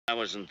I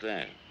wasn't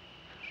there.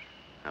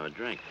 Have a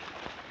drink.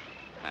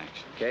 Thanks.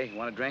 Okay, you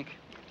want a drink?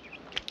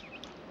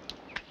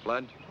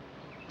 Blood?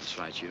 That's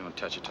right, you don't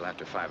touch it till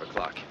after 5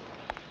 o'clock.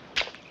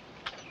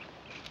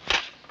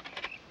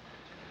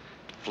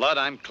 Flood,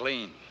 I'm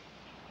clean.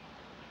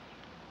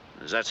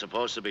 Is that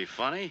supposed to be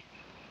funny?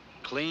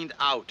 Cleaned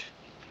out.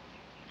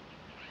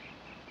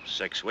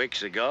 6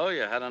 weeks ago,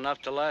 you had enough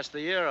to last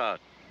the year out.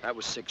 That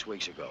was 6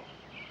 weeks ago.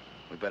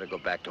 We better go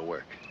back to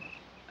work.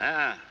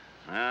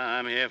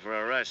 I'm here for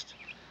a rest.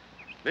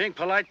 Being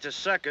polite to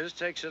suckers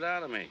takes it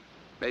out of me.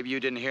 Maybe you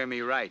didn't hear me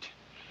right.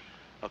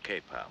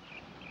 Okay, pal.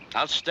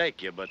 I'll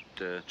stake you, but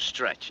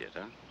stretch it,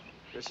 huh?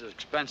 This is an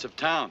expensive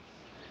town.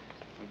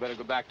 We better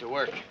go back to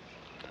work.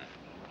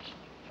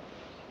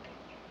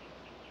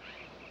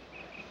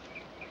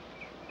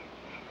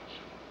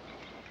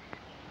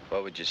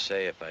 What would you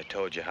say if I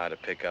told you how to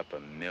pick up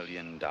 $1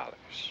 million?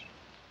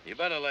 You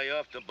better lay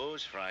off the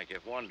booze, Frank,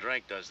 if one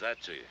drink does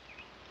that to you.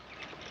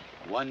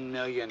 $1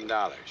 million,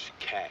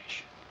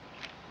 cash.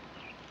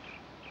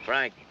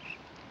 Frank,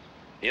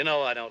 you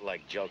know I don't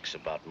like jokes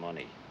about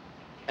money.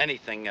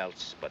 Anything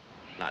else, but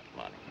not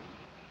money.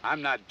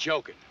 I'm not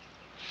joking.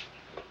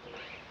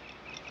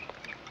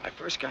 I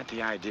first got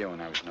the idea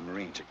when I was in the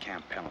Marines at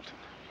Camp Pendleton.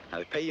 Now,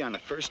 they pay you on the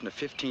 1st and the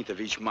 15th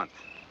of each month.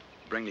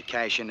 Bring the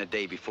cash in the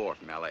day before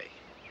from L.A.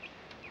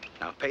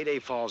 Now, if payday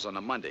falls on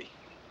a Monday,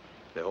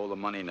 they hold the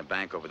money in the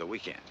bank over the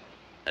weekend.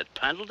 At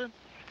Pendleton?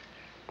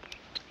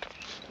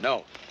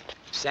 No.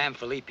 Sam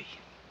Filippi.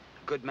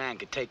 A good man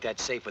could take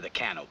that safe with a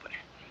can opener.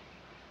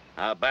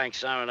 Our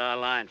banks aren't our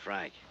line,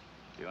 Frank.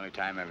 The only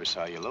time I ever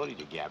saw you loaded,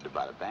 you gabbed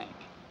about a bank.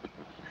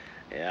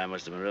 Yeah, I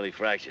must have been really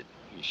fractured.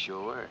 You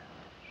sure were.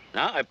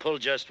 Now, I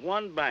pulled just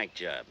one bank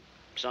job.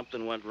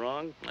 Something went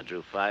wrong, I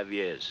drew 5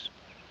 years.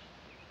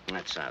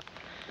 That's out.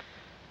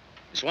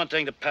 It's one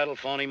thing to peddle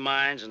phony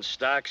mines and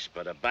stocks,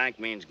 but a bank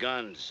means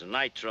guns,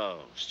 nitro,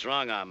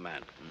 strong-arm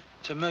men.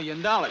 It's $1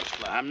 million, Flash.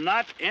 I'm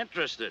not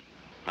interested.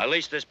 I'll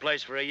lease this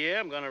place for a year.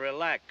 I'm going to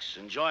relax,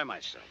 enjoy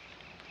myself.